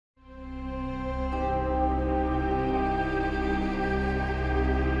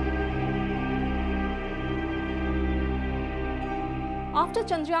After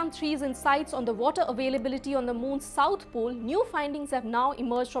Chandrayaan-3's insights on the water availability on the moon's south pole, new findings have now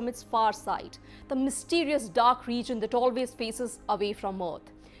emerged from its far side, the mysterious dark region that always faces away from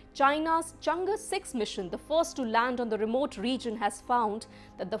Earth. China's Chang'e-6 mission, the first to land on the remote region, has found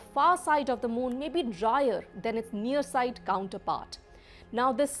that the far side of the moon may be drier than its near-side counterpart.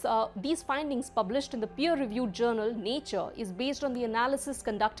 Now, these findings, published in the peer-reviewed journal Nature, is based on the analysis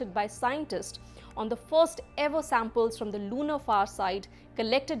conducted by scientists on the first ever samples from the lunar far side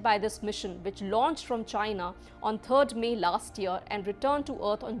collected by this mission, which launched from China on 3rd May last year and returned to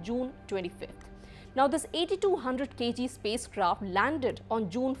Earth on June 25th. Now, this 8200 kg spacecraft landed on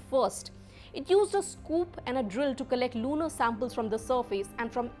June 1st. It used a scoop and a drill to collect lunar samples from the surface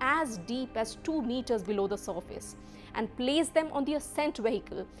and from as deep as 2 meters below the surface, and placed them on the ascent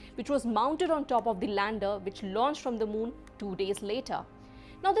vehicle, which was mounted on top of the lander, which launched from the moon 2 days later.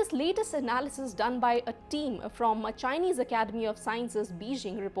 Now, this latest analysis done by a team from a Chinese Academy of Sciences,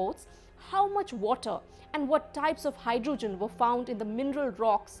 Beijing, reports how much water and what types of hydrogen were found in the mineral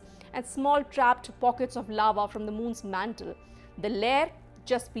rocks and small trapped pockets of lava from the moon's mantle, the layer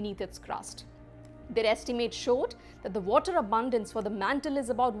just beneath its crust. Their estimate showed that the water abundance for the mantle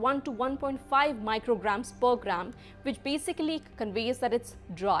is about 1 to 1.5 micrograms per gram, which basically conveys that it's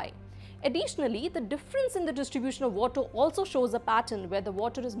dry. Additionally, the difference in the distribution of water also shows a pattern where the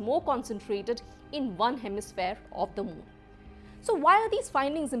water is more concentrated in one hemisphere of the moon. So why are these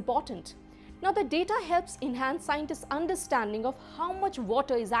findings important? Now, the data helps enhance scientists' understanding of how much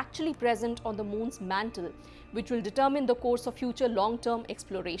water is actually present on the moon's mantle, which will determine the course of future long-term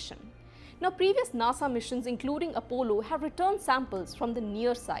exploration. Now, previous NASA missions, including Apollo, have returned samples from the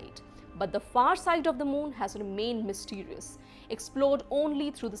near side, but the far side of the moon has remained mysterious, explored only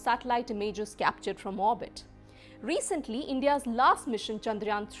through the satellite images captured from orbit. Recently, India's last mission,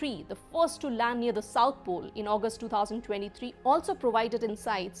 Chandrayaan-3, the first to land near the South Pole in August 2023, also provided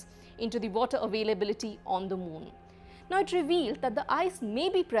insights into the water availability on the moon. Now, it revealed that the ice may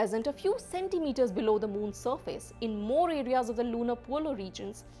be present a few centimeters below the moon's surface in more areas of the lunar polar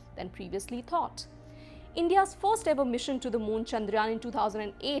regions than previously thought. India's first ever mission to the moon, Chandrayaan, in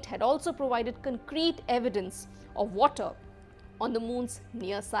 2008, had also provided concrete evidence of water on the moon's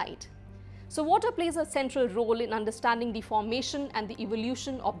near side. So water plays a central role in understanding the formation and the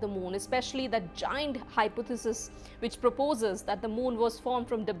evolution of the moon, especially that giant hypothesis which proposes that the moon was formed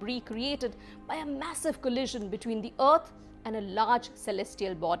from debris created by a massive collision between the Earth and a large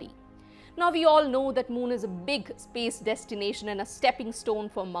celestial body. Now, we all know that moon is a big space destination and a stepping stone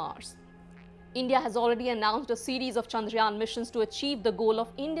for Mars. India has already announced a series of Chandrayaan missions to achieve the goal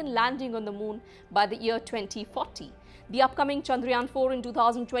of Indian landing on the moon by the year 2040. The upcoming Chandrayaan-4 in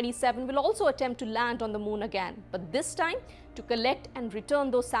 2027 will also attempt to land on the moon again, but this time to collect and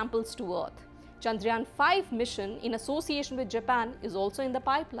return those samples to Earth. Chandrayaan-5 mission, in association with Japan, is also in the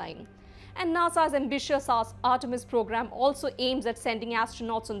pipeline. And NASA's ambitious Artemis program also aims at sending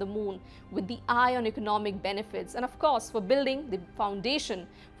astronauts on the moon with the eye on economic benefits and, of course, for building the foundation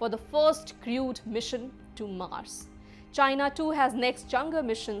for the first crewed mission to Mars. China too has next Chang'e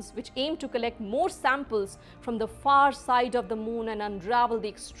missions which aim to collect more samples from the far side of the moon and unravel the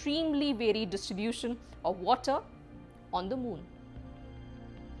extremely varied distribution of water on the moon.